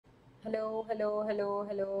Hello, hello, hello,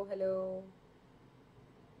 hello, hello.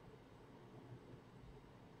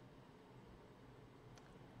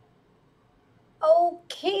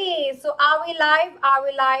 Okay, so are we live? Are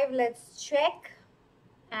we live? Let's check.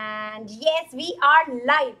 And yes, we are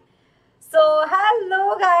live. So,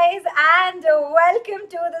 hello, guys, and welcome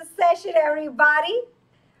to the session, everybody.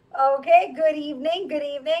 Okay, good evening, good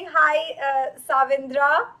evening. Hi,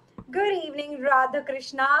 Savindra. Good evening, Radha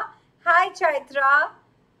Krishna. Hi, Chaitra.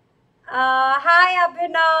 Hi,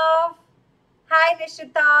 Abhinav. Hi,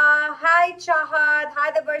 Nishita. Hi, Chahat.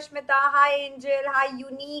 Hi, the Barshmita. Hi, Angel. Hi,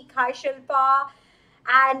 Unique. Hi, Shilpa.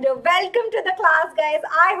 And welcome to the class, guys.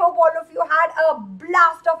 I hope all of you had a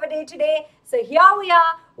blast of a day today. So here we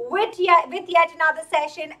are with yet another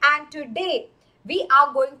session. And today we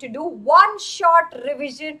are going to do one short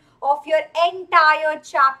revision of your entire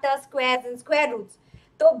chapter, squares and square roots.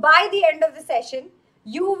 So by the end of the session,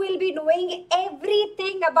 you will be knowing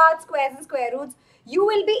everything about squares and square roots. You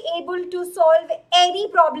will be able to solve any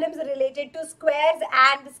problems related to squares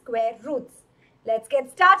and square roots. Let's get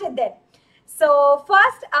started then. So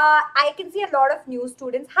first, I can see a lot of new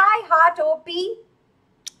students. Hi, Heart OP.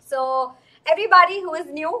 So everybody who is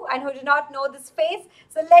new and who do not know this face,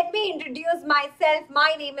 so let me introduce myself.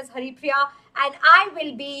 My name is Haripriya and I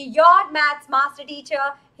will be your maths master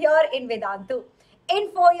teacher here in Vedantu.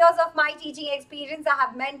 In 4 years of my teaching experience, I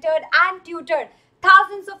have mentored and tutored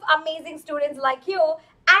thousands of amazing students like you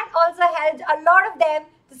and also helped a lot of them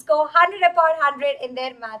to score 100 upon 100 in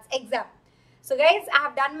their maths exam. So guys, I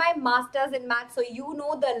have done my masters in maths, so you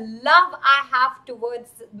know the love I have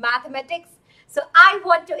towards mathematics. So I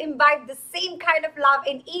want to imbibe the same kind of love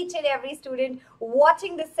in each and every student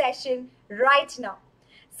watching this session right now.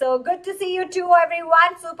 So good to see you too,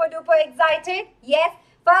 everyone. Super duper excited. Yes.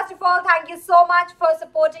 First of all, thank you so much for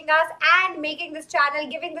supporting us and making this channel,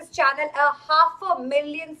 giving this channel a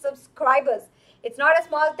 500,000 subscribers. It's not a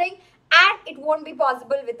small thing and it won't be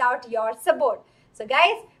possible without your support. So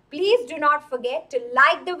guys, please do not forget to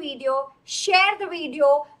like the video, share the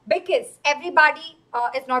video because everybody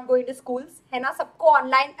is not going to schools. है ना, सबको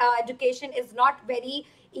online education is not very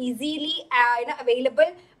easily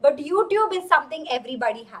available, but YouTube is something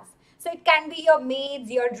everybody has. So it can be your maids,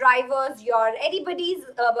 your drivers, your anybody's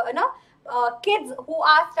kids who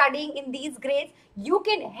are studying in these grades. You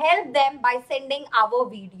can help them by sending our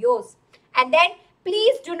videos. And then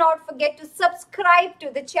please do not forget to subscribe to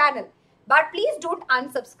the channel. But please don't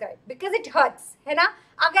unsubscribe because it hurts, है ना.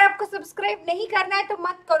 अगर आपको subscribe नहीं करना है तो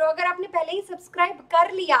मत करो. अगर आपने पहले ही सब्सक्राइब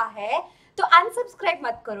कर लिया है तो unsubscribe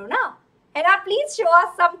मत करो ना, है ना. Please show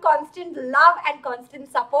us some constant love and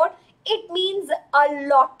constant support. It means a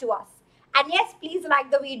lot to us. And yes, please like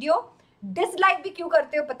the video. Dislike भी क्यों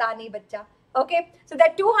करते हो पता नहीं बच्चा. Okay, so there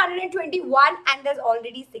are 221 and there's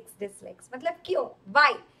already 6 dislikes. मतलब क्यों?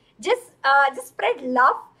 Why? Just spread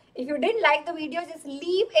love. If you didn't like the video, just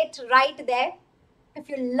leave it right there. If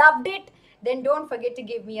you loved it, then don't forget to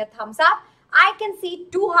give me a thumbs up. I can see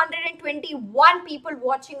 221 people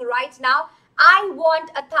watching right now. I want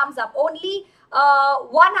a thumbs up. Only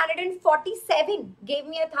 147 gave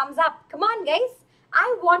me a thumbs up. Come on, guys.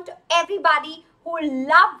 I want everybody who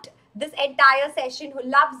loved this entire session, who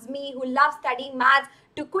loves me, who loves studying maths,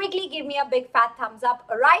 to quickly give me a big fat thumbs up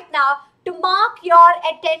right now to mark your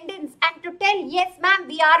attendance and to tell, yes, ma'am,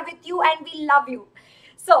 we are with you and we love you.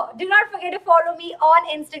 So do not forget to follow me on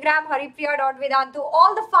Instagram, haripriya.vedantu.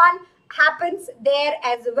 All the fun happens there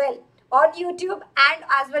as well on YouTube and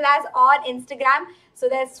as well as on Instagram. So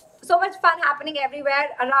there's so much fun happening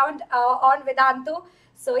everywhere around on Vedantu.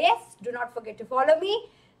 So yes, do not forget to follow me.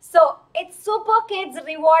 So it's Super Kids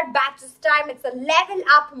Reward Batches time. It's a level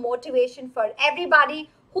up motivation for everybody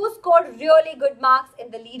who scored really good marks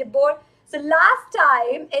in the leaderboard. So last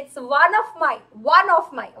time, it's one of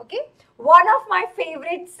my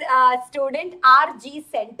favorite student, RG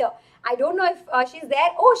Center. I don't know if she's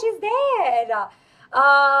there. Oh, she's there.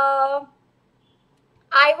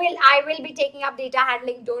 I will be taking up data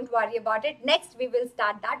handling. Don't worry about it. Next, we will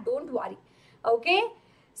start that. Don't worry. Okay.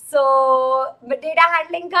 So data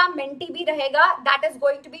handling का mentee भी रहेगा. That is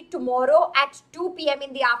going to be tomorrow at 2 p.m.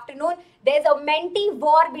 in the afternoon. There's a mentee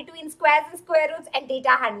war between squares and square roots and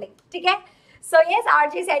data handling. ठीक है? So yes,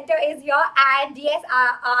 RJ Center is here and yes,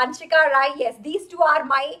 Anshika Rai. Yes, these two are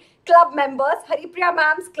my club members. Haripriya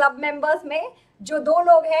Ma'am's club members में जो दो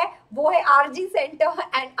लोग हैं वो है RG Center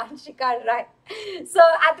and Anshika Rai. So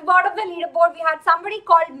at the bottom of the leaderboard we had somebody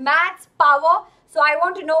called Maths Power. So I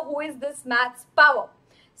want to know who is this Maths Power.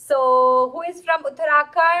 So, who is from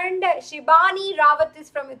Uttarakhand? Shibani Rawat is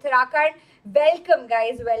from Uttarakhand. Welcome,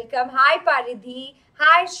 guys. Welcome. Hi, Paridhi.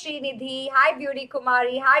 Hi, Srinidhi. Hi, Beauty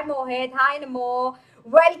Kumari. Hi, Mohit. Hi, Namo.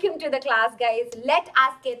 Welcome to the class, guys. Let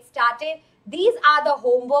us get started. These are the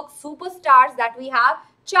homework superstars that we have.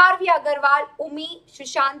 Charvi Agarwal, Umi,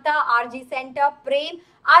 Shushanta, RG Center, Prem,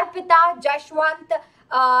 Arpita, Jashwant,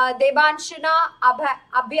 Debanshana,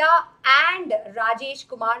 Abhya, and Rajesh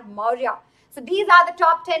Kumar Maurya. So these are the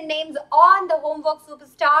top 10 names on the homework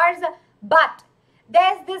superstars. But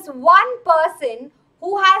there's this one person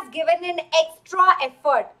who has given an extra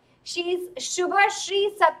effort. She's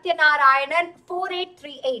Shubhashri Satyanarayanan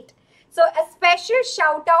 4838. So a special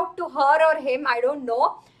shout out to her or him, I don't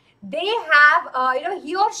know. They have,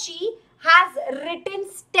 he or she has written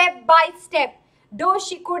step by step. Though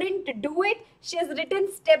she couldn't do it, she has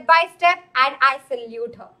written step by step, and I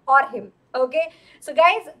salute her or him. Okay, so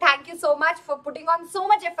guys, thank you so much for putting on so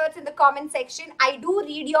much efforts in the comment section. I do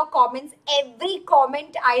read your comments. Every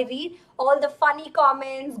comment I read, all the funny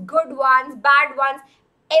comments, good ones, bad ones,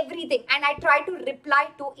 everything, and I try to reply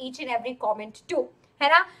to each and every comment too, है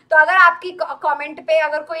ना? तो अगर आपकी comment पे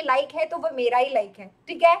अगर कोई like है तो वो मेरा ही like है,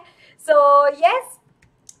 ठीक है? So yes,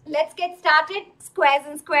 let's get started. Squares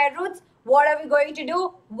and square roots. What are we going to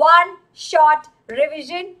do? One short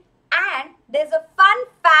revision, and there's a fun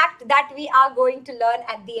fact that we are going to learn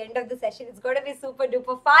at the end of the session. It's going to be super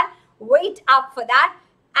duper fun. Wait up for that,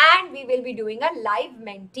 and we will be doing a live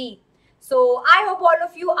mentee. So I hope all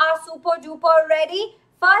of you are super duper ready.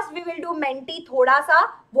 First, we will do mentee thoda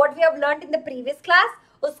sa, what we have learned in the previous class.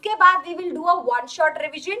 Uske baad, we will do a one-shot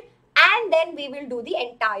revision, and then we will do the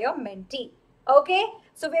entire mentee. Okay?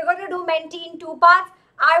 So we're going to do mentee in two parts.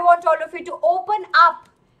 I want all of you to open up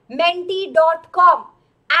mentee.com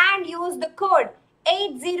and use the code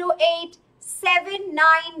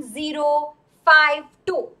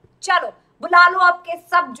 808-79052. चलो, बुला लो आपके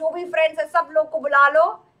सब जो भी friends है, सब लोग को बुला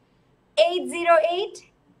लो.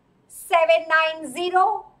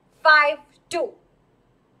 808-79052.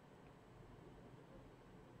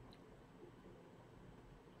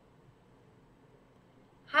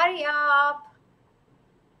 Hurry up.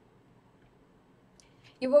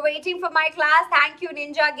 You were waiting for my class. Thank you,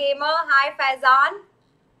 Ninja Gamer. Hi, Faizan.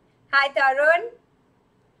 Hi, Tarun.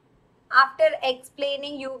 After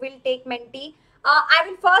explaining, you will take mentee. I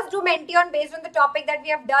will first do mentee based on the topic that we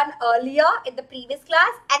have done earlier in the previous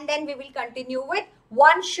class, and then we will continue with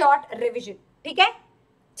one short revision. Okay?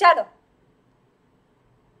 Chalo.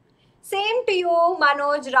 Same to you,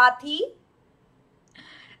 Manoj Rathi.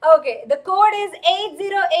 Okay, the code is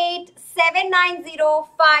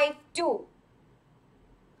 808-79052.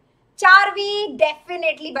 Charvi,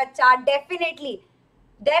 definitely, bacha, definitely.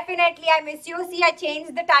 Definitely, I miss you. See, I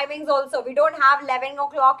changed the timings also. We don't have 11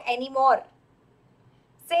 o'clock anymore.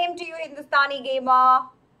 Same to you, Hindustani Gamer.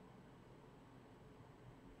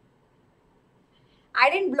 I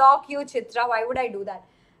didn't block you, Chitra. Why would I do that?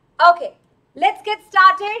 Okay, let's get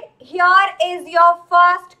started. Here is your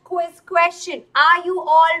first quiz question. Are you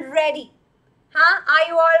all ready? Huh? Are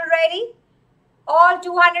you all ready? All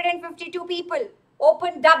 252 people.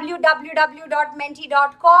 Open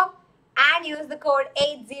www.mentee.com and use the code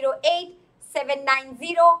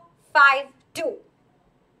 808-79052.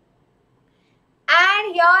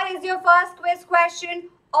 And here is your first quiz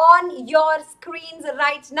question on your screens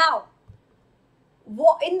right now.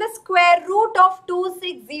 In the square root of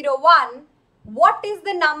 2601, what is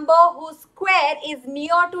the number whose square is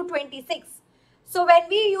near to 26? So when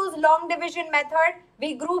we use long division method,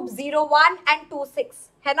 we group 0, 1 and 2, 6.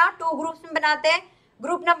 है ना? Two groups में बनाते हैं.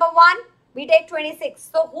 Group number 1, we take 26.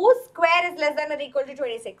 So whose square is less than or equal to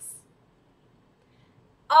 26?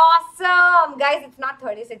 Awesome. Guys, it's not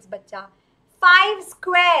 36, bacha. 5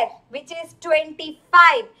 square, which is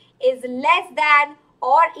 25, is less than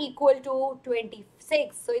or equal to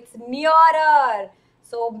 26. So it's nearer.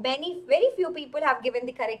 So very few people have given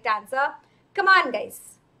the correct answer. Come on,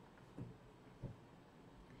 guys.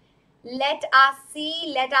 Let us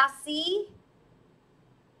see.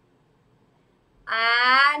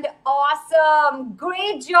 And awesome.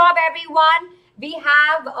 Great job, everyone. We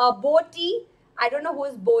have Boti. I don't know who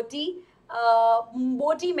is Boti.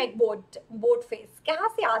 Boti McBoat. Boat face. कहाँ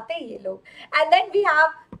से आते हैं ये लोग? And then we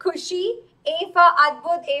have Khushi, A for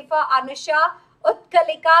Adbut, A for Anusha,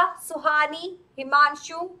 Utkalika, Suhani,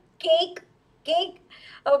 Himanshu, Cake.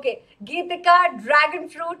 Okay. Geetika, Dragon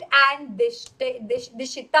Fruit, and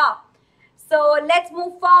Dishita. So let's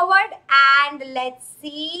move forward and let's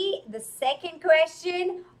see the second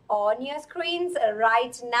question on your screens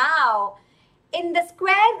right now. In the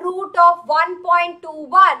square root of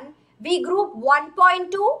 1.21, we group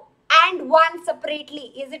 1.2 and 1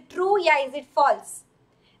 separately. Is it true? Yeah, is it false?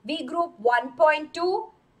 We group 1.2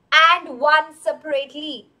 and 1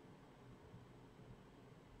 separately.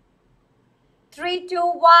 3, 2,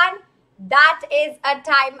 1. That is a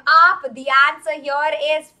time up. The answer here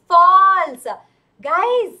is false.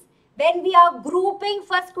 Guys, when we are grouping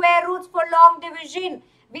for square roots for long division,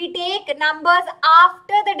 we take numbers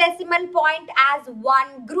after the decimal point as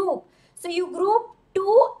one group. So you group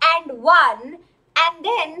 2 and 1, and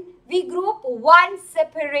then we group 1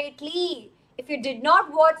 separately. If you did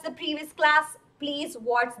not watch the previous class, please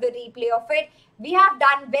watch the replay of it. We have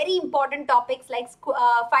done very important topics like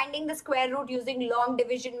finding the square root using long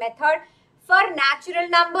division method for natural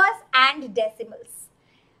numbers and decimals.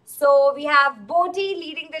 So we have Bodhi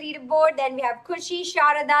leading the leaderboard. Then we have Kushi,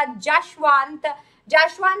 Sharada, Jashwant.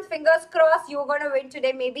 Jashwant, fingers crossed, you're going to win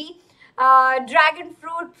today maybe. Dragon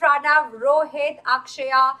Fruit, Pranav, Rohit,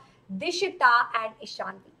 Akshaya, Dishita and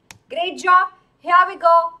Ishanti. Great job. Here we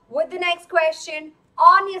go with the next question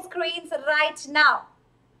on your screens right now.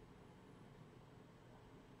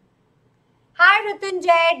 Hi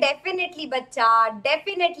Rutunjay, definitely bacha,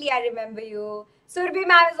 definitely I remember you. Surbi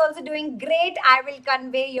ma'am is also doing great. I will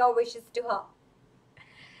convey your wishes to her.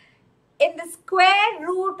 In the square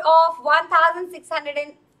root of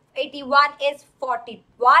 1681 is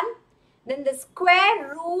 41. Then the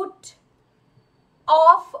square root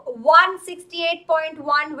of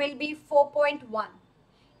 168.1 will be 4.1.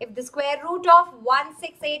 If the square root of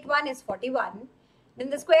 1681 is 41, then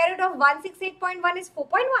the square root of 168.1 is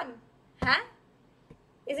 4.1. Huh?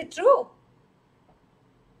 Is it true?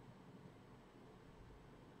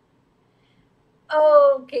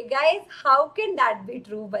 Okay, guys, how can that be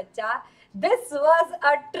true, bacha? This was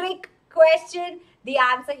a trick question. The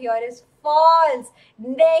answer here is false.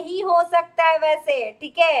 नहीं हो सकता है वैसे,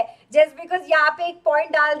 ठीक है? Just because यहाँ पे एक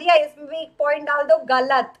point डाल दिया, इसमें भी एक point डाल दो,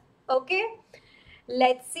 गलत. Okay?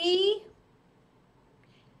 Let's see.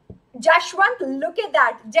 Jashwant, look at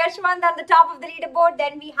that. Jashwant on the top of the leaderboard.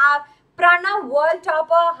 Then we have Pranav, world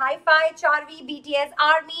topper, Hi-Fi, Charvi, BTS,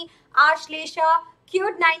 Army, Ashlesha,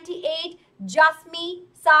 Cute 98, Jasmi,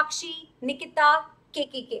 Sakshi, Nikita,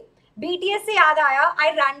 KKK. BTS से याद आया,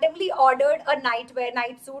 I randomly ordered a nightwear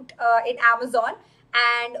night suit in Amazon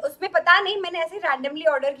and उसमें पता नहीं मैंने ऐसे randomly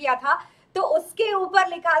order किया था तो उसके ऊपर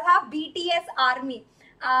लिखा था BTS Army.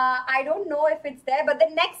 I don't know if it's there, but the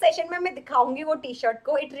next session में मैं दिखाऊंगी वो T-shirt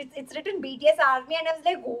को. It's written BTS Army and I was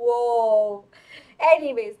like, whoa.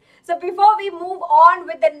 Anyways, so before we move on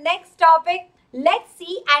with the next topic, let's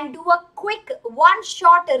see and do a quick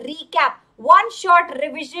one-shot recap, one-shot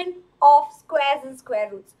revision of squares and square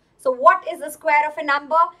roots. So what is the square of a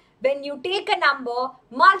number? When you take a number,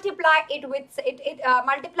 multiply it with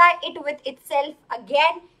itself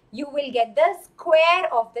again, you will get the square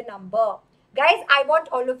of the number. Guys, I want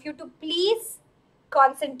all of you to please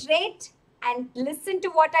concentrate and listen to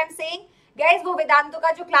what I'm saying. Guys, वो वेदांतों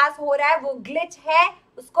का जो class हो रहा है वो glitch है,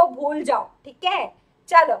 उसको भूल जाओ, ठीक है?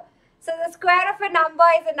 चलो. So the square of a number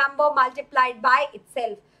is a number multiplied by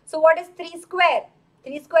itself. So what is 3 square?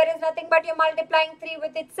 3 square is nothing but you're multiplying 3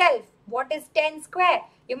 with itself. What is 10 square?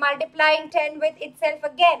 You're multiplying 10 with itself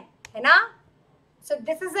again. है ना? So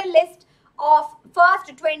this is a list of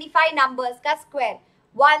first 25 numbers का square.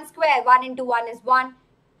 1 square, 1 into 1 is 1.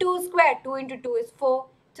 2 square, 2 into 2 is 4.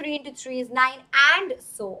 3 into 3 is 9 and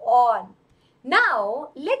so on.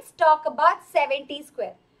 Now, let's talk about 70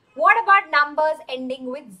 square. What about numbers ending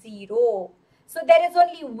with 0? So there is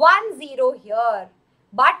only 1 0 here.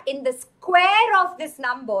 But in the square of this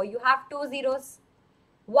number, you have 2 zeros.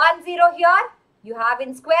 1 0 here, you have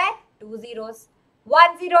in square 2 zeros.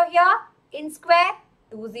 1 0 here, in square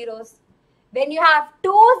 2 zeros. When you have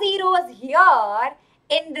 2 zeros here,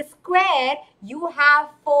 in the square, you have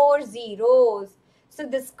 4 zeros. So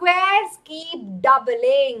the squares keep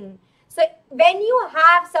doubling. So when you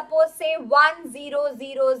have, suppose, say 1 0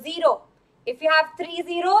 0 0, if you have 3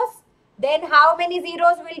 zeros, then how many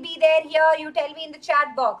zeros will be there here? You tell me in the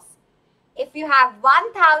chat box. If you have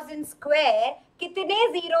 1000 square,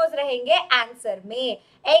 कितने zeros रहेंगे answer में?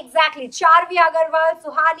 Exactly. Charvi Agarwal,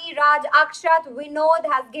 Suhani, Raj, Akshat, Vinod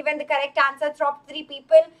has given the correct answer. Top 3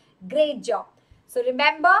 people. Great job. So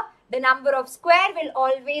remember, the number of square will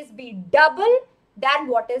always be double than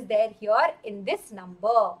what is there here in this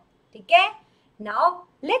number. Okay? Now,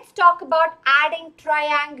 let's talk about adding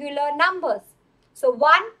triangular numbers. So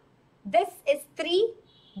 1, this is 3,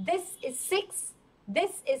 this is 6,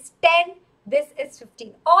 this is 10, this is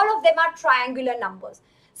 15. All of them are triangular numbers.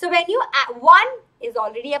 So when you add 1 is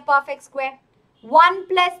already a perfect square. 1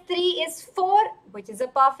 plus 3 is 4, which is a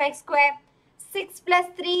perfect square. 6 plus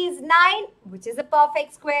 3 is 9, which is a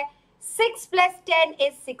perfect square. 6 plus 10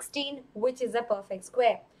 is 16, which is a perfect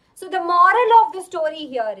square. So the moral of the story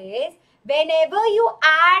here is, whenever you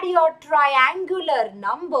add your triangular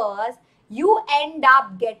numbers, you end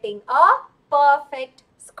up getting a perfect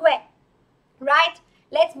square. right?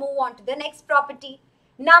 Let's move on to the next property.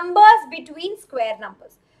 Numbers between square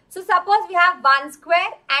numbers. So suppose we have 1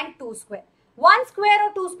 square and 2 square. 1 square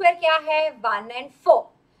और 2 square क्या है? 1 and 4.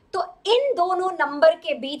 तो इन दोनों number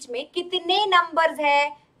के बीच में कितने numbers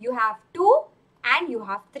है? You have 2 and you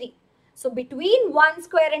have 3. So between 1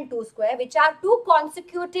 square and 2 square, which are two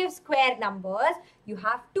consecutive square numbers, you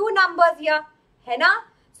have two numbers here. है ना?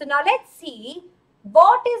 So now let's see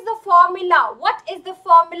what is the formula. What is the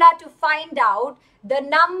formula to find out the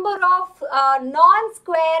number of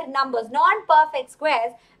non-square numbers, non-perfect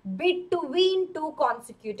squares between two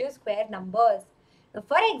consecutive square numbers? Now,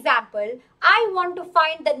 for example, I want to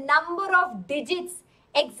find the number of digits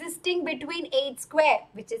existing between 8 square,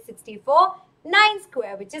 which is 64, 9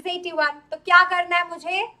 square, which is 81. तो क्या करना है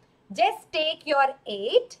मुझे? Just take your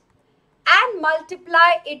 8 and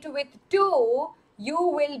multiply it with 2. You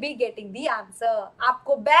will be getting the answer.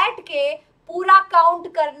 आपको बैठ के पूरा count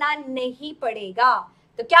करना नहीं पड़ेगा.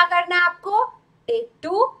 तो क्या करना है आपको? Take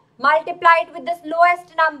 2, multiply it with the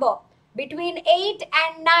lowest number. Between 8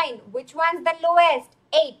 and 9, which one's the lowest?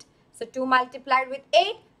 8. So 2 multiplied with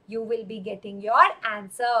 8, you will be getting your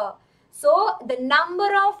answer. So the number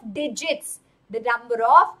of digits, the number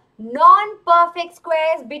of non-perfect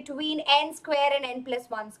squares between n square and n plus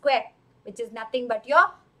 1 square, which is nothing but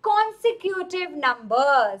your consecutive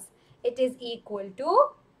numbers. It is equal to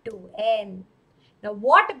 2n. Now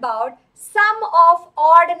what about sum of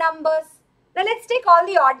odd numbers? Now let's take all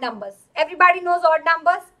the odd numbers. Everybody knows odd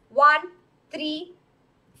numbers. 1, 3,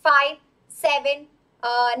 5, 7,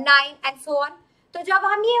 9 and so on. तो जब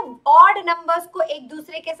हम ये odd numbers को एक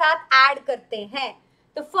दूसरे के साथ add करते हैं,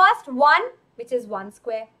 तो first 1, which is 1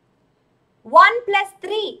 square. 1 plus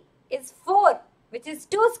 3 is 4, which is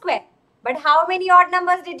 2 square. But how many odd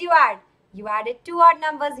numbers did you add? You added 2 odd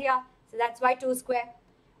numbers here. So that's why 2 square.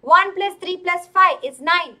 1 plus 3 plus 5 is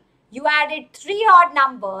 9. You added 3 odd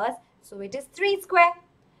numbers, so it is 3 square.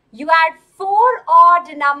 You add 4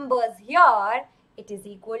 odd numbers here, it is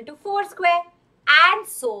equal to 4 square, and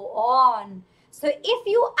so on. So if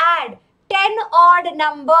you add 10 odd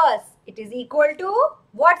numbers, it is equal to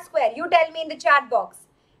what square? You tell me in the chat box.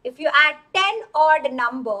 If you add 10 odd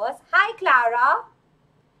numbers, hi Clara.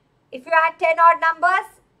 If you add 10 odd numbers,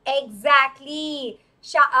 exactly.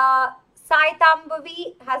 Sai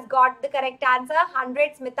Tambavi has got the correct answer.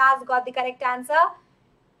 100, Smita has got the correct answer.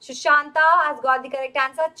 Shushanta has got the correct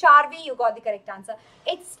answer. Charvi, you got the correct answer.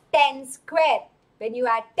 It's 10 square. When you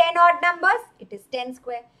add 10 odd numbers, it is 10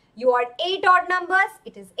 square. You add 8 odd numbers,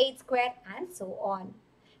 it is 8 square, and so on.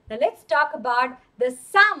 Now let's talk about the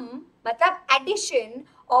sum, matlab addition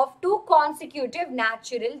of two consecutive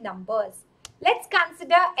natural numbers. Let's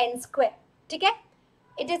consider n square. Okay?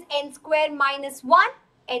 It is n square minus 1,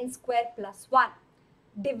 n square plus 1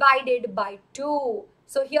 divided by 2.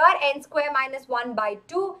 So here n square minus 1 by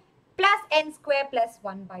 2 plus n square plus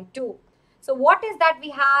 1 by 2. So what is that we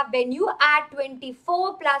have when you add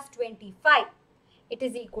 24 plus 25? It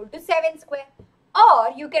is equal to 7 square.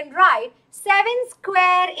 Or you can write 7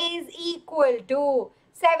 square is equal to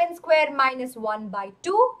 7 square minus 1 by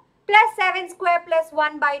 2 plus 7 square plus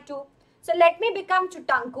 1 by 2. So let me become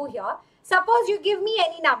Chutanku here. Suppose you give me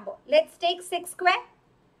any number. Let's take 6 square.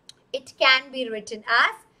 It can be written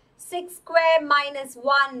as 6 square minus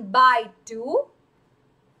 1 by 2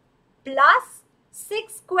 plus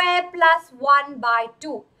 6 square plus 1 by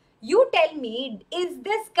 2. You tell me, is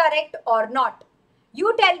this correct or not?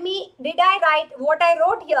 You tell me, did I write what I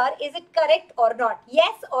wrote here? Is it correct or not?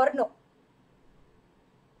 Yes or no?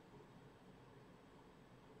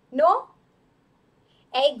 No?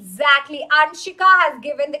 Exactly. Anshika has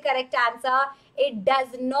given the correct answer. It does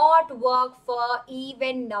not work for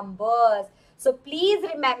even numbers. So please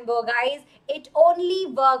remember guys, it only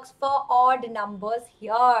works for odd numbers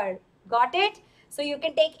here. Got it? So you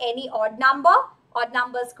can take any odd number. Odd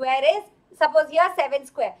number square is, suppose here 7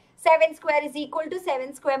 square. 7 square is equal to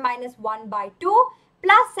 7 square minus 1 by 2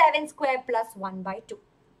 plus 7 square plus 1 by 2.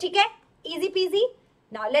 Okay? Easy peasy.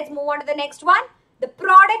 Now let's move on to the next one. The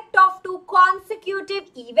product of two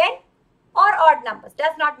consecutive even or odd numbers.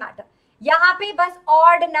 Does not matter. यहाँ पे बस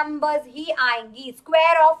odd numbers ही आएंगी.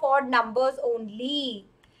 Square of odd numbers only.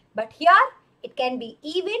 But here it can be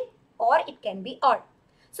even or it can be odd.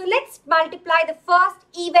 So let's multiply the first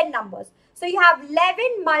even numbers. So you have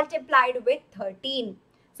 11 multiplied with 13.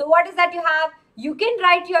 So what is that you have? You can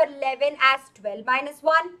write your 11 as 12 minus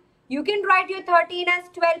 1. You can write your 13 as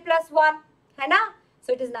 12 plus 1. है ना?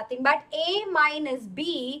 So it is nothing but A minus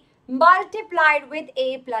B multiplied with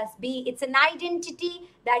A plus B. It's an identity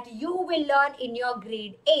that you will learn in your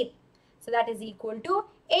grade 8. So that is equal to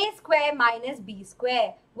A square minus B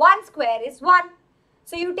square. 1 square is 1.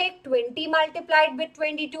 So you take 20 multiplied with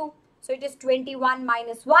 22. So it is 21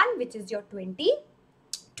 minus 1, which is your 20.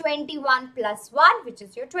 21 plus 1, which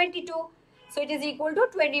is your 22. So it is equal to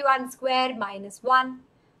 21 square minus 1.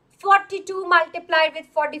 42 multiplied with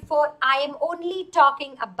 44. I am only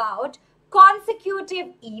talking about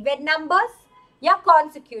consecutive even numbers. Yeah,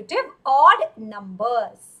 consecutive odd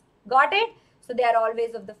numbers. Got it? So they are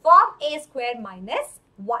always of the form a square minus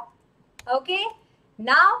 1. Okay.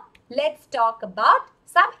 Now let's talk about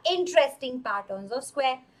some interesting patterns of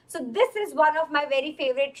square. So this is one of my very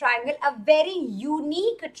favorite triangle, a very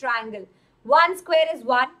unique triangle. 1 square is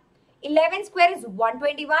 1, 11 square is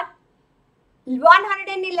 121,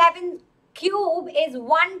 111 cube is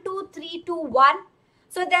 1, 2, 3, 2, 1.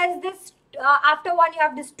 So there's this, after 1 you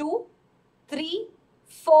have this 2, 3,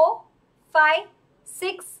 4, 5,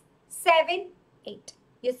 6, 7, 8.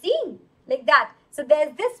 You're seeing? Like that. So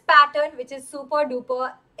there's this pattern which is super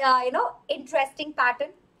duper, interesting pattern.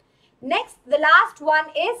 Next, the last one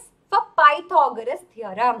is for Pythagoras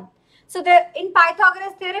theorem. So in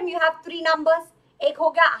Pythagoras theorem, you have 3 numbers. Ek ho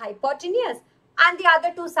gaya hypotenuse and the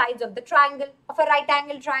other 2 sides of the triangle, of a right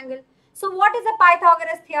angle triangle. So what is a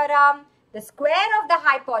Pythagoras theorem? The square of the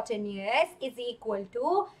hypotenuse is equal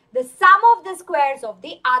to the sum of the squares of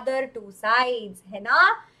the other 2 sides. Hai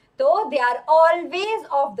na? So they are always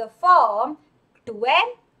of the form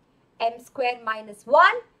 2m, m square minus 1,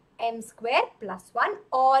 m square plus 1,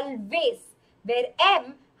 always, where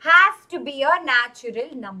m has to be a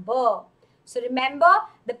natural number. So remember,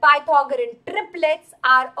 the Pythagorean triplets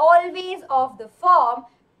are always of the form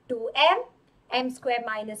 2m, m square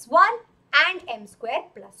minus 1 and m square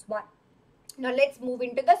plus 1. Now let's move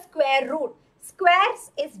into the square root.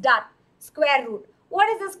 Squares is done. Square root. What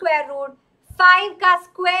is the square root? 5 ka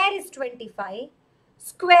square is 25.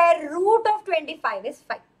 Square root of 25 is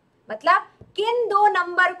 5. मतलब किन दो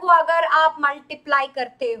number को अगर आप multiply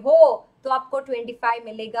करते हो तो आपको 25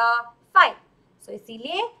 मिलेगा 5. So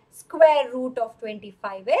इसीलिए square root of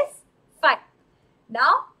 25 is 5.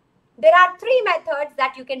 Now there are 3 methods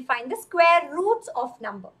that you can find the square roots of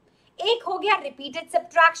number. एक हो गया repeated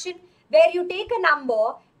subtraction, where you take a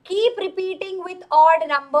number, keep repeating with odd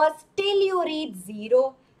numbers till you reach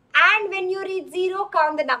 0, and when you reach 0,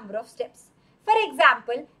 count the number of steps. For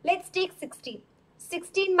example, let's take 16.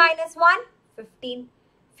 16 minus 1, 15.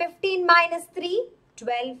 15 minus 3,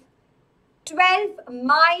 12. 12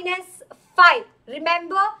 minus 5.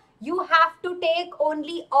 Remember, you have to take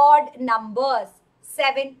only odd numbers.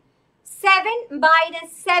 7. 7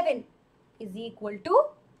 minus 7 is equal to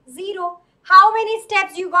 0. How many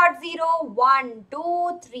steps you got 0? 1,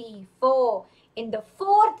 2, 3, 4. In the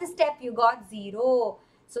 4th step, you got 0.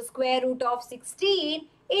 So, square root of 16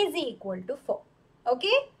 is equal to 4.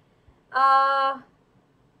 Okay?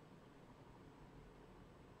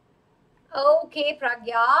 Okay,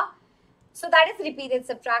 Pragya. So, that is repeated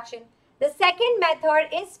subtraction. The second method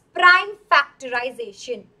is prime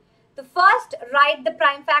factorization. The first, write the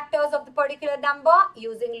prime factors of the particular number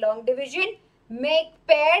using long division, make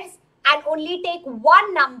pairs and only take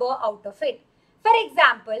one number out of it. For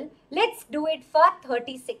example, let's do it for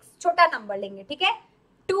 36. Chota number lenge, theek hai?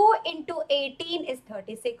 2 into 18 is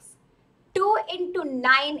 36. 2 into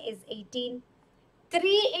 9 is 18.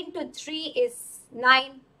 3 into 3 is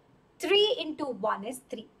 9. 3 into 1 is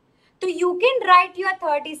 3. So you can write your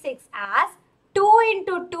 36 as 2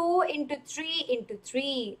 into 2 into 3 into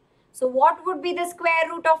 3. So what would be the square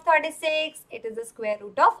root of 36? It is the square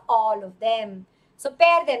root of all of them. So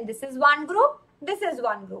pair them. This is one group. This is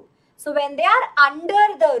one group. So when they are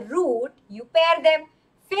under the root, you pair them.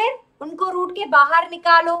 फिर उनको root के बाहर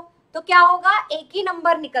निकालो तो क्या होगा? एक ही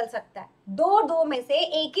number निकल सकता है. दो में से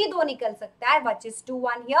एक ही 2 निकल सकता है, which is 2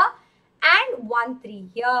 1 here and 1 3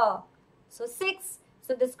 here. So 6.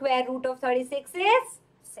 So the square root of 36 is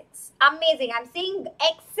 6. Amazing. I'm seeing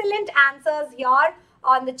excellent answers here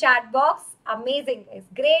on the chat box. Amazing. It's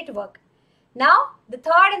great work. Now the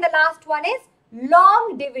third and the last one is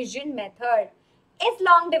long division method. Is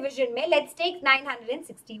long division में let's take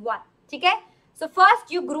 961. ठीक है? So first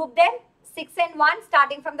you group them 6 and 1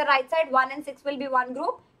 starting from the right side. 1 and 6 will be one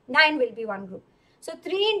group. 9 will be one group. So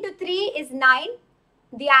 3 into 3 is 9.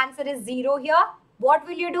 The answer is 0 here. What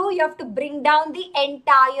will you do? You have to bring down the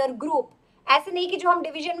entire group. ऐसे नहीं कि जो हम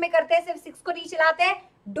division में करते हैं सिर्फ 6 को नीचे लाते हैं.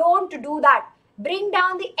 Don't do that. Bring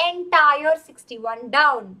down the entire 61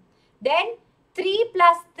 down. Then 3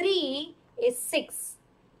 plus 3 is 6.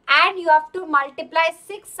 And you have to multiply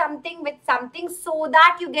 6 something with something so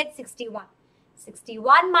that you get 61.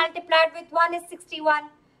 61 multiplied with 1 is 61.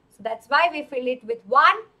 So that's why we fill it with 1.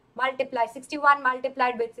 Multiply 61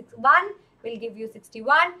 multiplied with 1 will give you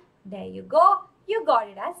 61. There you go. You got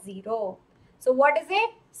it as 0. So what is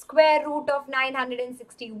it? Square root of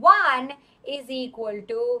 961 is equal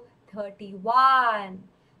to 31.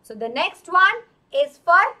 So the next one is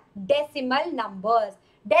for decimal numbers.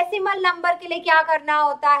 Decimal number के लिए क्या करना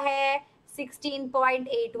होता है?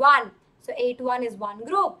 16.81. So 81 is one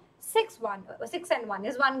group. 6 and 1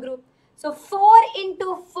 is one group. So 4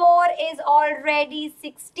 into 4 is already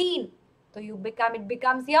 16. So it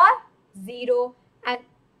becomes your 0, and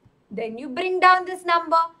then you bring down this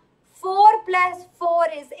number. 4 plus 4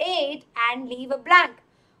 is 8 and leave a blank.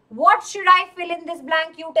 What should I fill in this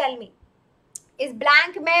blank? You tell me. इस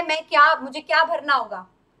blank में मुझे क्या भरना होगा?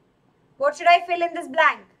 What should I fill in this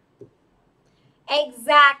blank?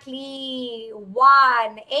 Exactly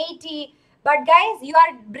 180. But guys, you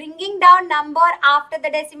are bringing down number after the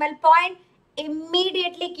decimal point.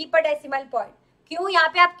 Immediately keep a decimal point. क्यों? यहाँ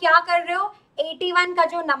पे आप क्या कर रहे हो? 81 का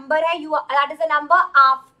जो number है, that is a number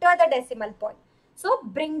after the decimal point. So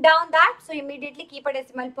bring down that. So immediately keep a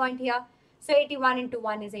decimal point here. So 81 into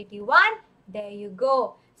 1 is 81. There you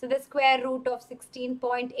go. So the square root of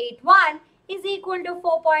 16.81 is equal to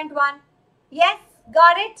 4.1. Yes,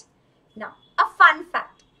 got it? Now, a fun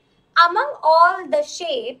fact. Among all the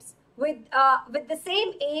shapes with the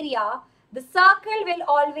same area, the circle will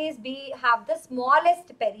always have the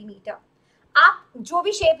smallest perimeter. आप जो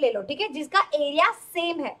भी shape ले लो, ठीक है, जिसका area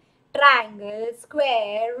same है, triangle,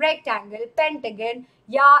 square, rectangle, pentagon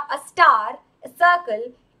या a star,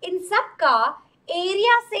 circle, इन सब का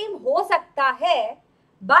एरिया सेम हो सकता है,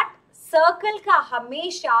 बट सर्कल का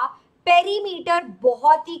हमेशा पेरीमीटर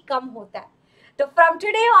बहुत ही कम होता है. So from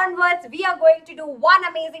today onwards, we are going to do one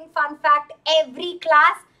amazing fun fact every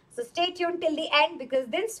class. So stay tuned till the end, because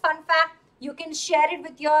this fun fact, you can share it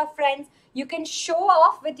with your friends. You can show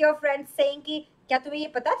off with your friends saying कि क्या तुम्हें ये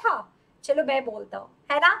पता था? चलो मैं बोलता हूँ,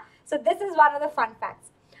 है ना? So this is one of the fun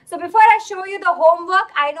facts. So before I show you the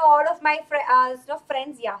homework, I know all of my friends,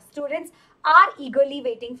 students are eagerly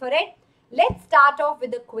waiting for it. Let's start off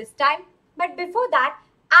with the quiz time. But before that,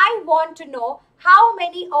 I want to know how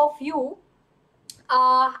many of you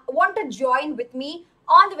want to join with me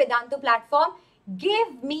on the Vedantu platform.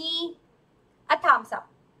 Give me a thumbs up.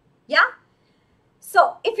 Yeah?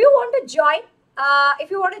 So if you want to join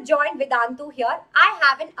Vedantu here, I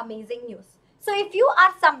have an amazing news. So if you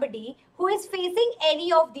are somebody who is facing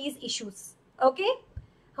any of these issues, okay,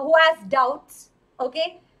 who has doubts,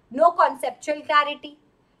 okay, no conceptual clarity,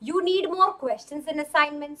 you need more questions and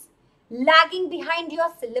assignments, lagging behind your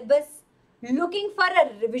syllabus, looking for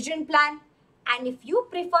a revision plan, and if you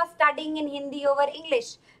prefer studying in Hindi over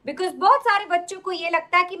English, because बहुत सारे बच्चों को ये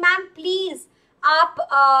लगता है कि ma'am please आप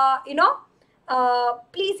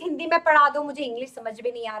please Hindi में पढ़ा दो, मुझे इंग्लिश समझ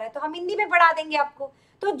में नहीं आ रहा है, तो हम हिंदी में पढ़ा देंगे आपको.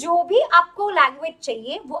 तो जो भी आपको लैंग्वेज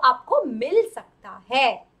चाहिए वो आपको मिल सकता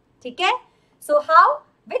है, ठीक है. So how?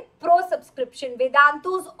 With pro subscription,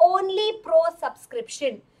 वेदांतु's only pro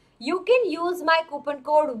subscription, you can use my coupon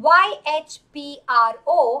code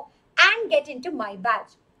YHPRO and get into my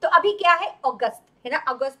batch. तो अभी क्या है? अगस्त है ना,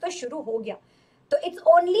 अगस्त तो शुरू हो गया, तो इट्स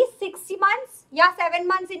ओनली 6 months या 7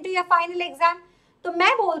 months into your final exam. तो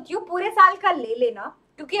मैं बोलती हूँ पूरे साल का ले लेना,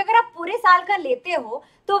 क्योंकि अगर आप पूरे साल का लेते हो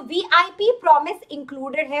तो VIP प्रॉमिस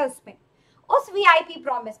इंक्लूडेड है उसमें. उस VIP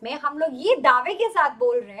प्रॉमिस में हम लोग ये दावे के साथ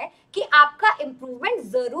बोल रहे हैं कि आपका इम्प्रूवमेंट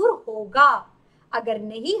जरूर होगा. अगर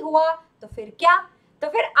नहीं हुआ तो फिर क्या? तो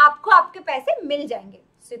फिर आपको आपके पैसे मिल जाएंगे.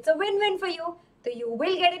 So it's a win-win for you. तो you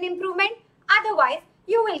will get an improvement, otherwise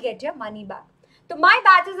you will get your money back. So my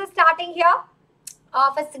batches are starting here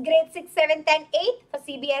for grade 6, 7th and 8th for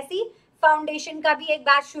CBSE. Foundation का भी एक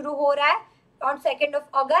batch शुरू हो रहा है on 2nd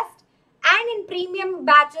of August. And in premium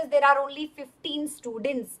batches there are only 15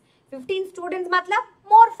 students. 15 students मतलब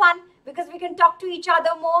more fun, because we can talk to each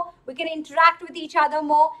other more, we can interact with each other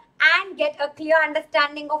more and get a clear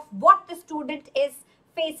understanding of what the student is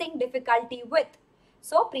facing difficulty with.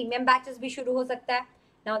 So premium batches भी शुरू हो सकता है.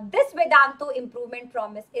 Now this Vedantu improvement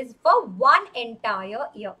promise is for one entire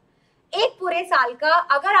year. एक पूरे साल का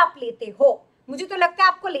अगर आप लेते हो, मुझे तो लगता है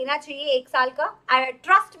आपको लेना चाहिए एक साल का.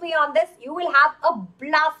 Trust me on this, you will have a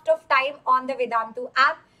blast of time on the Vedantu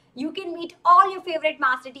app. You can meet all your favorite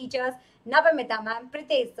master teachers, Navamita ma'am,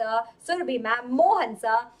 Pritesh sir, Surabhi ma'am, Mohan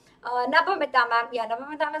sir, Navamita ma'am. Yeah,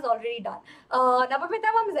 Navamita ma'am is already done.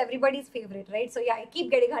 Navamita ma'am is everybody's favorite, right? So yeah, I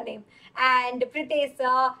keep getting her name. And Pritesh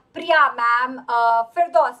sir, Priya ma'am,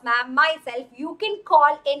 Firdaus ma'am, myself. You can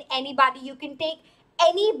call in anybody. You can take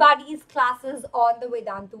anybody's classes on the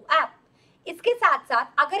Vedantu app. इसके साथ साथ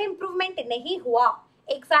अगर improvement नहीं हुआ,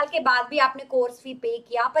 एक साल के बाद भी आपने कोर्स फी पे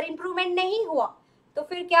किया पर इम्प्रूवमेंट नहीं हुआ, तो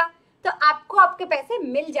फिर क्या? तो आपको आपके पैसे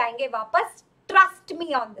मिल जाएंगे वापस. ट्रस्ट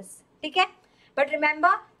मी ऑन दिस, ठीक है. But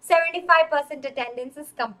remember, 75% attendance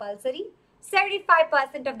is compulsory.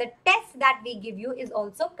 75% of the test that we give you is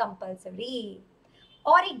also compulsory.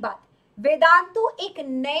 और एक बात, वेदांतु एक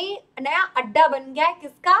नया अड्डा बन गया है,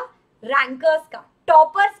 किसका? रैंकर्स का,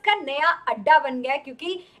 टॉपर्स का नया अड्डा बन गया है,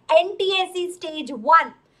 क्योंकि NTSE Stage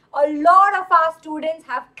 1 a lot of our students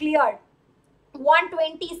have cleared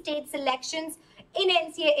 120 state selections in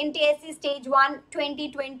NTSE Stage 1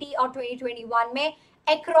 2020 और 2021 में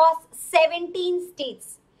across 17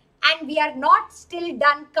 states, and we are not still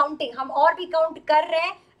done counting. हम और भी काउंट कर रहे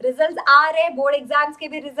हैं, रिजल्ट्स आ रहे हैं, बोर्ड एग्जाम्स के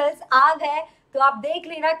भी रिजल्ट्स आ गए, तो आप देख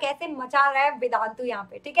लेना कैसे मचा रहा है वेदांतु यहाँ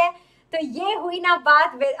पे, ठीक है? तो ये हुई ना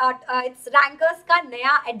बात, इट्स रैंकर्स का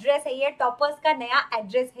नया एड्रेस है ये, टॉपर्स का नया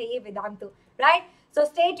एड्रेस है ये Vedantu, right? So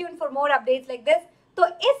stay tuned for more updates like this. तो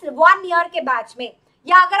इस 1 ईयर के बैच में,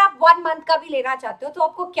 या अगर आप 1 मंथ का भी लेना चाहते हो, तो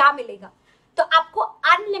आपको क्या मिलेगा? तो आपको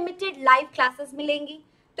अनलिमिटेड लाइव क्लासेस मिलेंगी.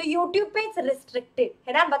 तो YouTube पे इट्स रिस्ट्रिक्टेड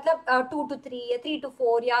है ना, मतलब 2 to 3 या 3 to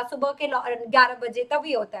 4 या सुबह के 11 बजे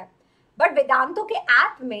तभी होता है. बट वेदांतु के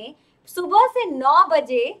ऐप में सुबह से 9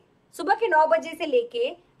 बजे, सुबह के 9 बजे से लेके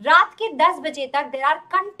रात के 10 बजे तक there are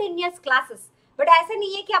continuous classes. But ऐसे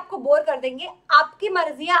नहीं है कि आपको बोर कर देंगे, आपकी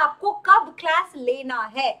मर्जी है आपको कब क्लास लेना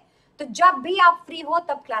है. तो जब भी आप फ्री हो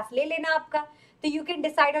तब क्लास ले लेना आपका. तो you can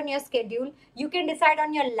decide on your schedule, you can decide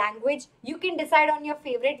on your language, you can decide on your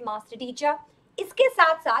favourite master teacher. इसके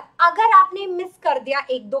साथ साथ अगर आपने मिस कर दिया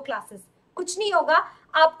 1-2 क्लासेस, कुछ नहीं होगा,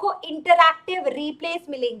 आपको इंटरैक्टिव रिप्लेस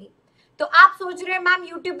मिलेंगी. तो आप सोच रहे हैं मैम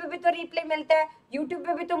यूट्यूब पे भी तो रिप्ले मिलता है, यूट्यूब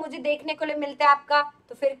पे भी तो मुझे देखने को लिए मिलता है आपका,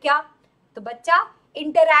 तो फिर क्या? तो बच्चा,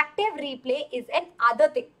 interactive replay is an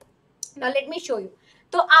other thing. Now let me show you.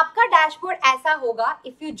 तो आपका डैशबोर्ड ऐसा होगा,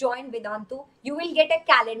 if you join Vedantu you will get a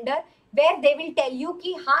calendar where they will tell you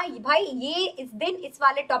कि हाँ भाई ये इस दिन इस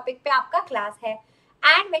वाले टॉपिक पे आपका क्लास है.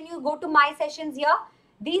 And when you go to my sessions here,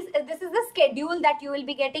 this is the schedule that you will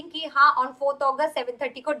be getting कि हाँ on 4th August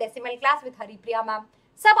 7:30 को decimal class with Haripriya Ma'am,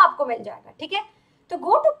 सब आपको मिल जाएगा, ठीक है? तो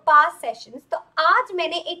go to past sessions. तो आज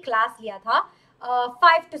मैंने एक क्लास लिया था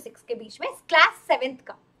 5 to 6 के बीच में, क्लास 7th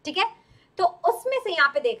का, ठीक है? तो उसमें से यहाँ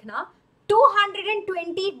पे देखना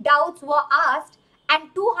 220 doubts were asked and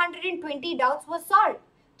 220 doubts were solved.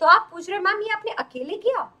 तो आप पूछ रहे मैम ये आपने अकेले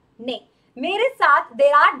किया? नहीं, मेरे साथ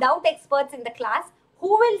there are doubt experts in the class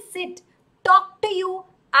who will sit, talk to you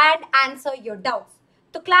and answer your doubts.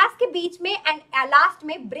 तो क्लास के बीच में एंड लास्ट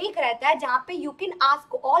में ब्रेक रहता है जहां पे you can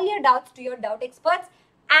ask all your doubts to your doubt experts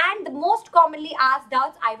and the most commonly asked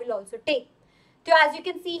doubts I will also take. तो as you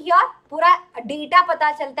can see here पूरा डेटा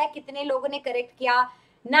पता चलता है कितने लोगों ने करेक्ट किया.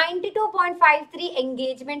 92.53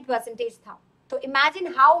 engagement percentage था. तो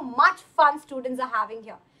imagine how much fun students are having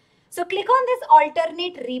here. So click on this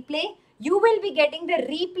alternate replay. You will be getting the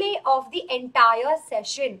replay of the entire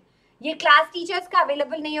session. ये क्लास टीचर्स का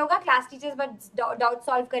अवेलेबल नहीं होगा, क्लास टीचर्स बस doubt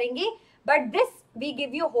solve करेंगे. But this we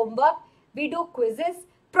give you homework, we do quizzes,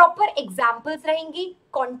 proper examples रहेंगी,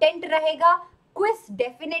 content रहेगा, quiz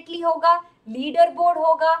definitely होगा, leader board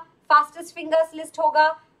होगा, फास्टेस्ट फिंगर्स लिस्ट होगा.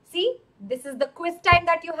 See this is the quiz time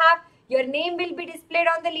that you have. Your name will be displayed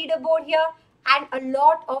on the leader board here and a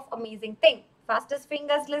lot of amazing thing. Fastest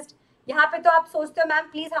fingers list, यहाँ पे तो आप सोचते हो ma'am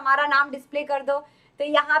please हमारा नाम display कर दो, तो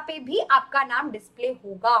यहाँ पे भी आपका नाम डिस्प्ले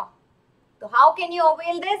होगा. तो how can you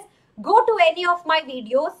avail this? Go to any of my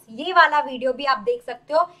videos. ये वाला वीडियो भी आप देख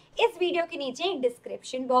सकते हो. इस वीडियो के नीचे एक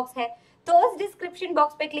डिस्क्रिप्शन बॉक्स है, तो उस डिस्क्रिप्शन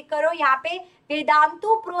बॉक्स पे क्लिक करो. यहाँ पे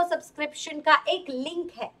वेदांतु प्रो सब्सक्रिप्शन का एक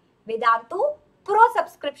लिंक है, वेदांतु प्रो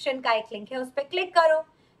सब्सक्रिप्शन का एक लिंक है, उस पर क्लिक करो.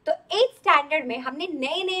 तो 8th स्टैंडर्ड में हमने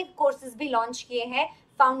नए नए कोर्सेज भी लॉन्च किए हैं.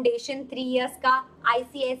 फाउंडेशन 3 इयर्स का,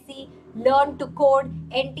 ICSE, learn to code,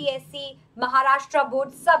 NTSE, Maharashtra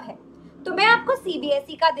board सब है. तो मैं आपको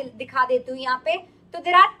CBSE का दिखा देती हूँ यहाँ पे. तो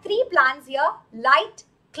there are 3 plans here, light,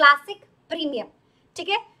 classic, premium, ठीक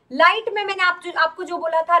है? लाइट में मैंने आपको जो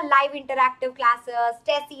बोला था, live interactive classes,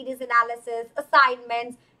 test series analysis,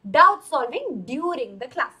 assignments, doubt solving during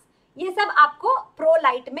the class, ये सब आपको प्रो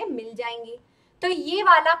लाइट में मिल जाएंगी. तो ये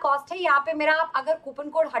वाला कॉस्ट है. यहाँ पे मेरा आप अगर कूपन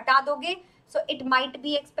कोड हटा दोगे so it might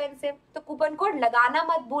be expensive, तो कूपन कोड लगाना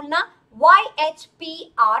मत भूलना,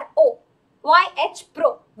 YHPRO,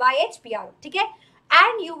 YHPRO, ठीक है?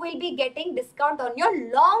 And you will be getting discount on your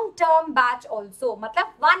long term batch also,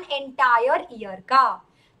 मतलब 1 एंटायर ईयर का.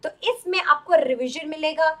 तो इसमें आपको रिविजन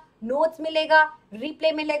मिलेगा, नोट्स मिलेगा,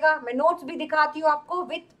 रिप्ले मिलेगा. मैं नोट्स भी दिखाती हूँ आपको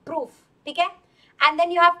विथ प्रूफ, ठीक है? And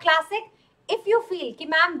then you have classic. If you feel कि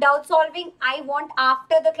ma'am doubt solving I want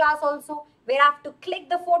after the class also, where I have to click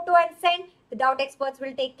the photo and send, the doubt experts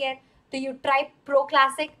will take care. So you try Pro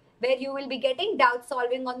Classic, where you will be getting doubt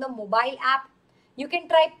solving on the mobile app. You can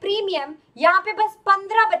try Premium, यहाँ पे बस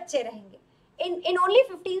 15 बच्चे रहेंगे. In only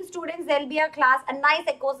 15 students, there'll be a class, a nice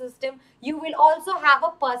ecosystem. You will also have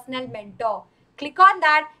a personal mentor. Click on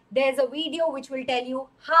that. There's a video which will tell you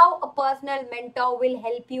how a personal mentor will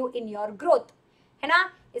help you in your growth. है ना?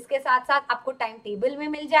 इसके साथ साथ आपको time table में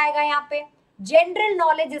मिल जाएगा यहाँ पे. General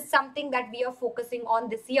knowledge is something that we are focusing on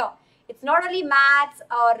this year. It's not only maths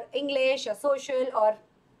or English or social or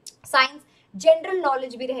science. General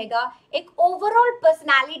knowledge भी रहेगा. एक overall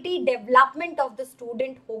personality development of the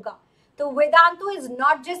student होगा. तो Vedantu is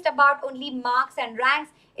not just about only marks and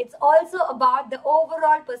ranks, it's also about the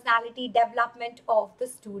overall personality development of the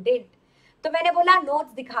student. तो मैंने बोला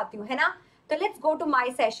notes दिखाती हूँ, है ना. तो let's go to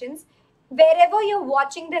my sessions. Wherever you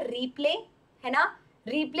watching the replay, है ना,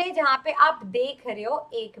 रिप्ले जहां पे आप देख रहे हो,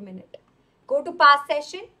 1 minute, go to past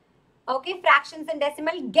session. Okay, fractions and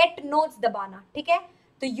decimal, gate notes दबाना, ठीक है.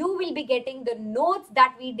 So you will be getting the notes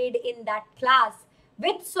that we did in that class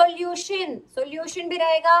with solution. Solution भी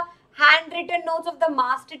रहेगा, handwritten notes of the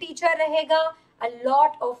master teacher रहेगा, a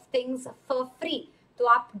lot of things for free.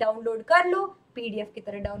 तो आप download कर लो, PDF की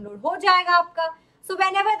तरह download हो जाएगा आपका. So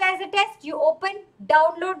whenever there is a test, you open,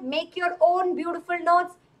 download, make your own beautiful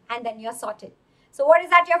notes, and then you're sorted. So what is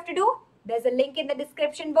that you have to do? There's a link in the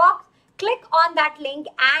description box. Click on that link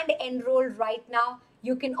and enroll right now.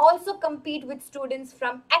 You can also compete with students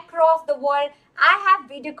from across the world. I have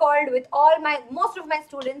video called with most of my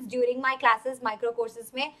students during my classes, micro courses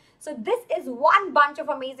mein. So this is one bunch of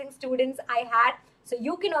amazing students I had. So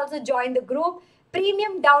you can also join the group.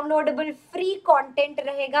 Premium downloadable free content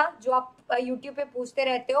रहेगा जो आप YouTube पे पूछते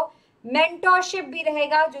रहते हो. Mentorship भी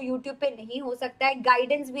रहेगा जो YouTube पे नहीं हो सकता है.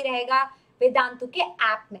 Guidance भी रहेगा वेदांतु के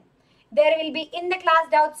ऐप में. There will be in the class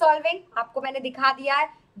doubt solving. आपको मैंने दिखा दिया है.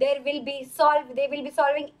 They will be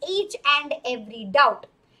solving each and every doubt,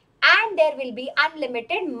 and there will be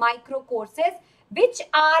unlimited micro courses which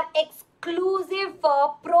are exclusive for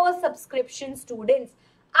pro subscription students.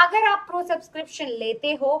 अगर आप pro subscription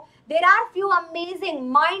लेते हो, there are few amazing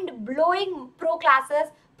mind blowing pro classes,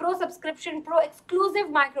 pro subscription, pro exclusive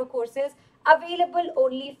micro courses available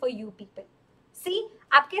only for you people. See,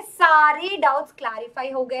 आपके सारे doubts clarify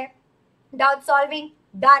हो गए. Doubt solving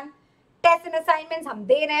done. Test and assignments हम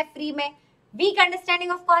दे रहे हैं फ्री में. वीक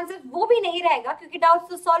अंडरस्टैंडिंग ऑफ कॉन्सेप्ट वो भी नहीं रहेगा क्योंकि डाउट्स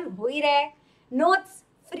तो सॉल्व हो ही रहे हैं. नोट्स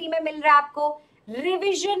फ्री में मिल रहा है आपको.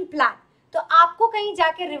 रिविजन प्लान, तो आपको कहीं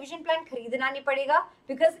जाके रिविजन प्लान खरीदना नहीं पड़ेगा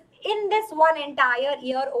because in this one entire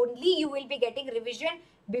year only you will be getting revision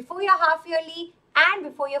before your half yearly and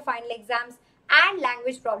before your final exams, and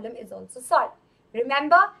language problem is also solve.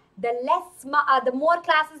 Remember, the more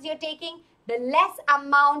classes you're taking, the less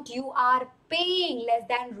amount you are paying, less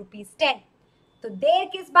than ₹10. So देर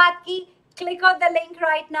किस बात की? Click on the link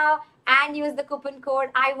right now and use the coupon code.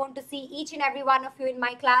 I want to see each and every one of you in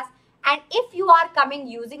my class. And if you are coming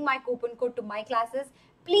using my coupon code to my classes,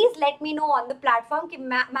 please let me know on the platform कि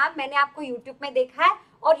ma'am मैंने आपको YouTube में देखा है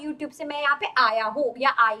और YouTube से मैं यहाँ पे आया हूँ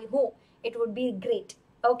या आई हूँ. It would be great.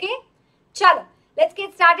 Okay? चलो, let's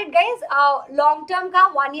get started guys. Long term का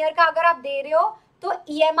 1 year का अगर आप दे रहे हो तो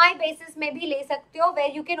EMI बेसिस में भी ले सकते हो,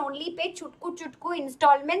 where you can only pay Chutku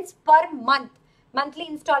installments per month. Monthly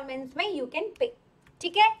installments में यू कैन पे.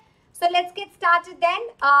 ठीक है, so let's get started then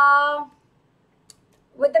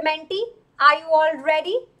with the mentee. Are you all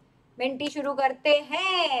ready? Mentee शुरू करते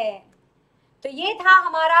हैं. तो ये था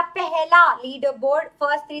हमारा पहला लीडर बोर्ड,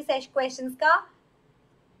 फर्स्ट 3 क्वेश्चंस का.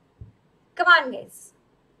 Come on guys.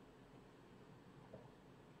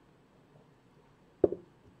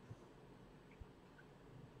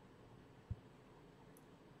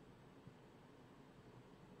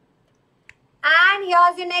 And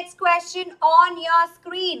here's your next question on your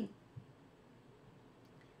screen.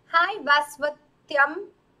 Hi Vaswatyam.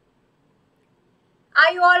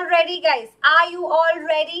 Are you all ready guys? Are you all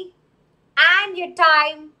ready? And your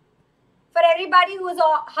time for everybody who's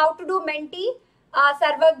how to do Menti,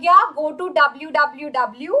 Sarvagya, go to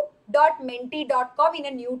www.menti.com in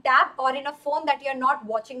a new tab or in a phone that you're not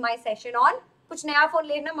watching my session on. कुछ नया phone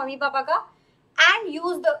लेना mummy papa का and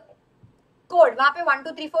use the code. वहां पे 1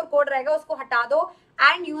 2 3 4 code रहेगा, उसको हटा दो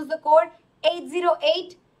and use the code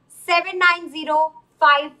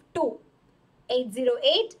 808-790-52.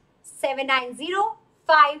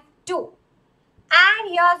 808-790-52. And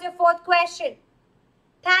here's your fourth question.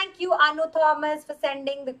 Thank you Anu Thomas for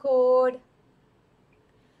sending the code.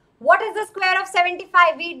 What is the square of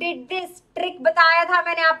 75? We did this trick, बताया था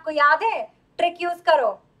मैंने आपको, याद है? ट्रिक यूज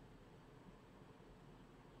करो.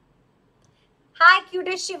 Hi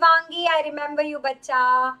cutest Shivangi, I remember you bacha.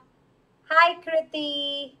 Hi Kriti.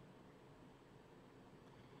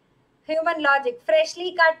 Human logic. Freshly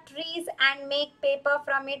cut trees and make paper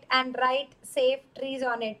from it and write save trees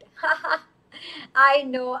on it. I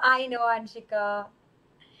know, Anshika.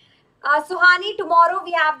 Suhani, tomorrow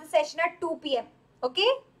we have the session at 2 p.m.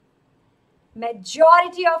 Okay?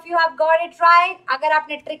 Majority of you have got it right. अगर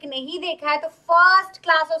आपने trick नहीं देखा है तो first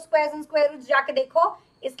class of squares and square roots जाके देखो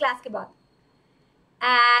इस class के बाद.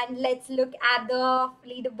 And let's look at the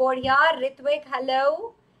leaderboard here. Ritvik,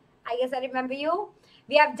 hello. I guess I remember you.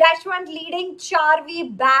 We have Jashwant leading, Charvi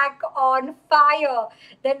back on fire.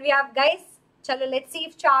 Then we have, guys, chalo, let's see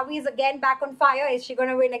if Charvi is again back on fire. Is she going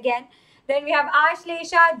to win again? Then we have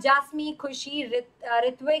Ashlesha, Jasmi, Khushi,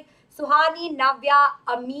 Ritvik, Suhani, Navya,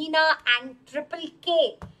 Amina, and Triple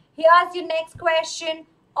K. Here's your next question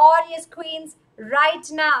on your screens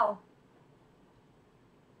right now.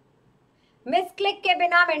 Misclick के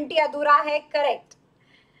बिना mentee अधूरा है. Correct.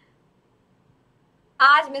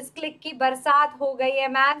 आज misclick की बरसात हो गई है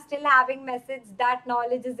ma'am. Still having message that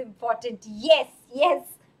knowledge is important. Yes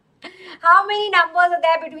yes. How many numbers are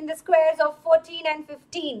there between the squares of 14 and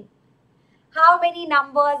 15? How many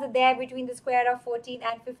numbers are there between the square of 14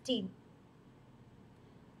 and 15?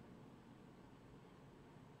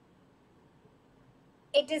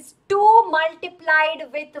 It is 2 multiplied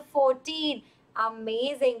with 14.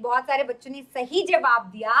 Amazing. बहुत सारे बच्चों ने सही जवाब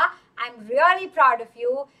दिया. I'm really proud of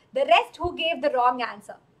you. The rest who gave the wrong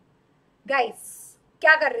answer. Guys,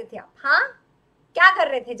 क्या कर रहे थे आप? हाँ? क्या कर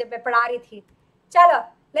रहे थे जब मैं पढ़ा रही थी? चलो,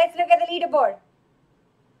 let's look at the leaderboard.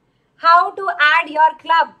 How to add your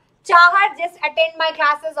club? Chahat, just attend my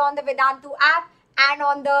classes on the Vedantu app and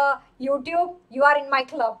on the YouTube. You are in my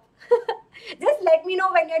club. Just let me know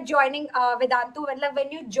when you're joining Vedantu. When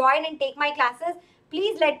you join and take my classes,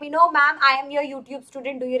 please let me know, ma'am, I am your YouTube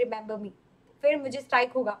student. Do you remember me? फिर मुझे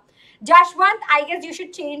strike होगा. Jashwant, I guess you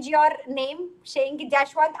should change your name, saying कि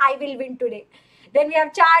Jashwant, I will win today. Then we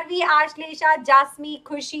have Charvi, Ashlesha, Jasmi,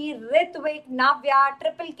 Khushi, Ritvik, Navya,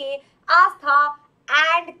 Triple K, Astha,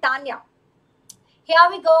 and Tanya. Here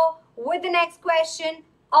we go with the next question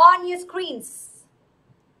on your screens.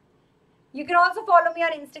 You can also follow me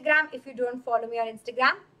on Instagram if you don't follow me on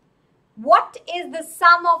Instagram. What is the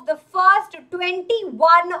sum of the first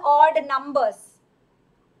 21 odd numbers?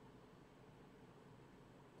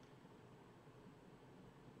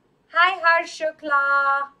 Hi Harsh Shukla.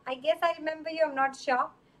 I guess I remember you. I'm not sure.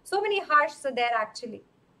 So many Harshs are there actually.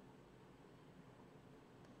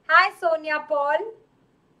 Hi Sonia Paul.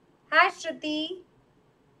 Hi Shruti.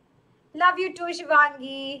 Love you too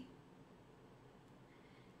Shivangi.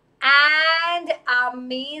 And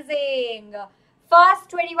amazing. First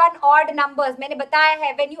 21 odd numbers. मैंने बताया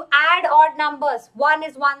है, when you add odd numbers, 1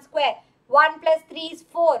 is 1 square, 1 plus 3 is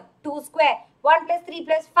 4, 2 square, 1 plus 3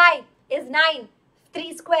 plus 5 is 9,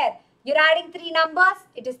 3 square. You're adding 3 numbers,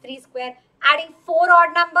 it is 3 square. Adding 4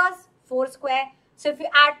 odd numbers, 4 square. So if you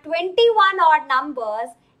add 21 odd numbers,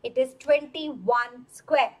 it is 21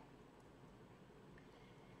 square.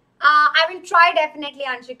 I will try definitely,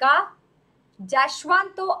 Anshika.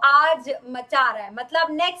 Jashwant तो आज मचा रहा है, मतलब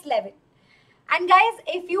next level. And guys,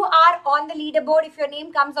 if you are on the leaderboard, if your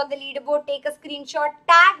name comes on the leaderboard, take a screenshot,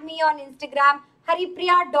 tag me on Instagram,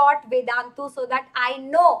 haripriya.vedantu, so that I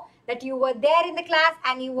know that you were there in the class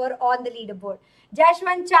and you were on the leaderboard.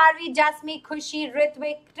 Jashwant, Charvi, Jasmi, Khushi,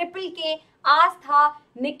 Ritvik, Triple K, Astha,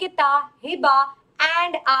 Nikita, Hiba,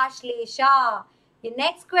 and Ashlesha. Your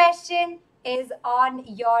next question is on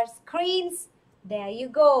your screens. There you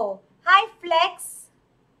go. Hi, Flex.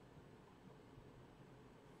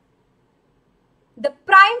 The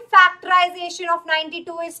prime factorization of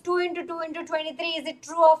 92 is 2 into 2 into 23. Is it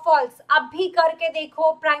true or false? अभी करके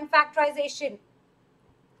देखो prime factorization.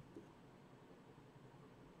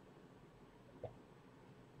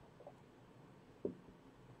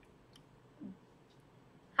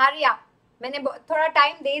 हारिया, मैंने थोड़ा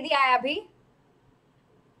time दे दिया है अभी.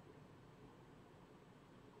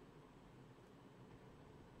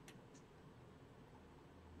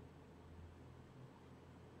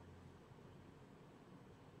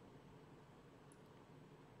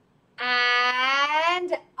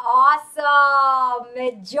 And awesome!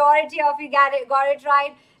 Majority of you got it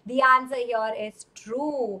right. The answer here is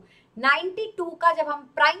true. 92 का जब हम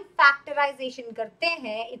prime factorization करते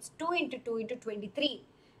हैं, it's 2 into 2 into 23.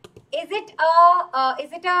 Is it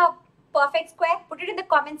a perfect square? Put it in the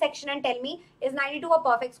comment section and tell me, is 92 a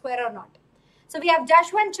perfect square or not? So we have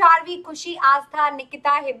Jashwant, Charvi, Khushi, Astha, Nikita,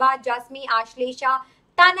 Hiba, Jasmi, Ashlesha,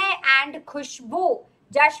 Tanay, and Khushbu.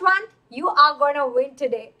 Jashwant, you are gonna win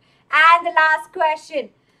today. And the last question,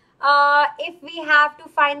 if we have to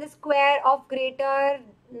find the square of greater,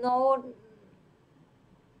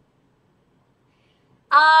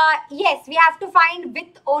 yes, we have to find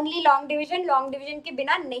with only long division. Long division के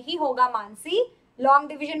बिना नहीं होगा Mansi. Long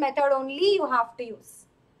division method only you have to use.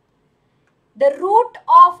 the root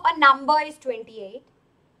of a number is 28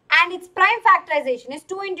 and its prime factorization is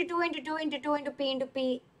 2 into 2 into 2 into 2 into p into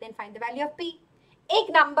p, then find the value of p. एक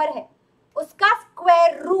number है, उसका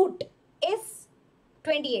square root is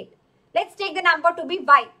 28. Let's take the number to be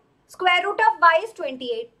y. Square root of y is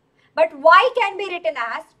 28. But y can be written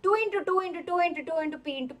as 2 into 2 into 2 into 2 into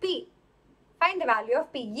p into p. Find the value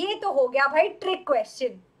of p. ये तो हो गया भाई trick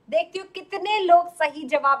question. देखती हूँ कितने लोग सही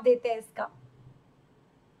जवाब देते हैं इसका.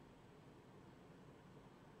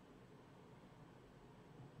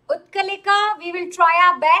 Utkalika, we will try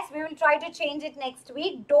our best. We will try to change it next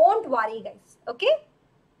week. Don't worry, guys. Okay?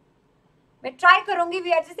 मैं try करूँगी.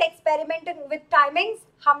 We are just experimenting with timings.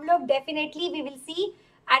 हम लोग definitely we will see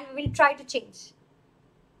and we will try to change.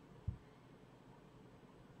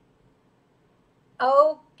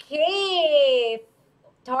 Okay.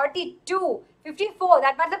 32. 54.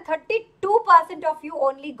 That means 32% of you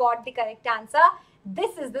only got the correct answer.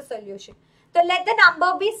 This is the solution. So let the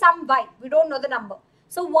number be some y. We don't know the number.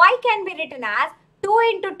 So y can be written as 2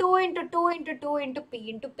 into 2 into 2 into 2 into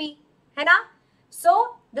p into p. है ना?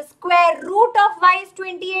 So the square root of y is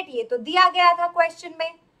 28. ये तो दिया गया था question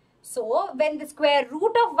में. So when the square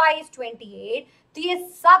root of y is 28, तो ये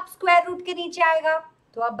सब square root के नीचे आएगा.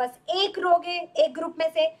 तो अब बस एक रोगे एक ग्रुप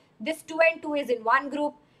में से. This 2 and 2 is in one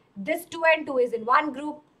group. This 2 and 2 is in one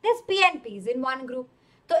group. This p and p is in one group.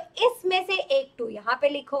 तो इसमें से एक 2 यहाँ पे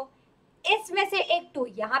लिखो. इसमें से एक 2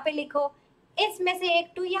 यहाँ पे लिखो. इसमें से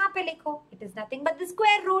एक 2 यहाँ पे लिखो. It is nothing but the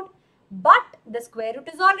square root. But the square root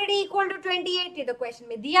is already equal to 28. ये तो question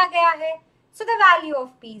में दिया गया है. So the value of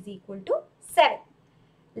p is equal to 7.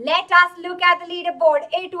 Let us look at the leaderboard.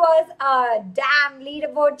 It was a damn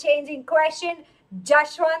leaderboard changing question.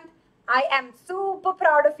 Jashwant, I am super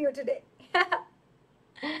proud of you today.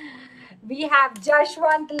 We have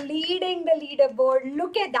Jashwant leading the leaderboard.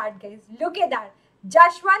 Look at that, guys. Look at that.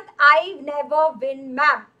 Jashwant, I never win,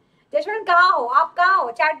 ma'am. Jashwant, कहाँ हो? आप कहाँ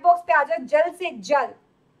हो? Chat box पे आ जाओ जल्द से जल्द.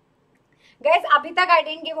 Guys, अभी तक I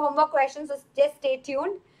didn't give homework questions, so just stay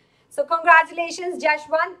tuned. So congratulations,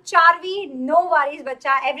 Jashwant. Charvi, no worries,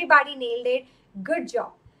 bacha. Everybody nailed it. Good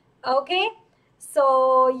job. Okay.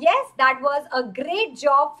 So yes, that was a great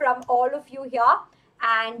job from all of you here.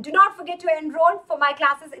 And do not forget to enroll for my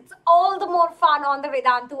classes. It's all the more fun on the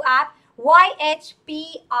Vedantu app.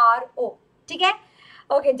 YHPRO. ठीक है?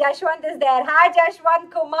 Okay, Jashwant is there. Hi, Jashwant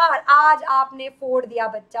Kumar. आज आपने फोड़ दिया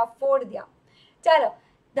बच्चा, फोड़ दिया. चलो.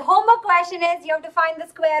 The homework question is you have to find the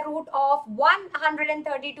square root of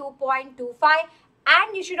 132.25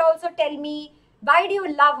 and you should also tell me why do you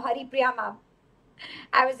love Haripriya Ma'am?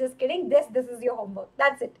 I was just kidding. This is your homework.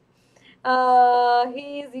 That's it.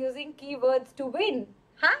 He is using keywords to win.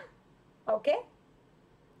 Huh? Okay.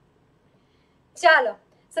 Chalo.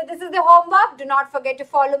 So this is the homework. Do not forget to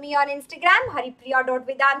follow me on Instagram,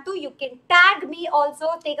 haripriya.vedantu. You can tag me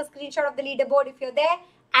also. Take a screenshot of the leaderboard if you're there.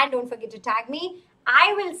 And don't forget to tag me.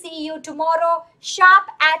 I will see you tomorrow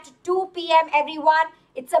sharp at 2 p.m. everyone.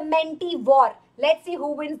 It's a mentee war. Let's see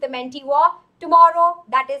who wins the mentee war. Tomorrow,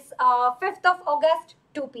 that is 5th of August,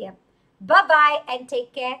 2 p.m. Bye-bye and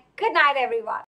take care. Good night, everyone.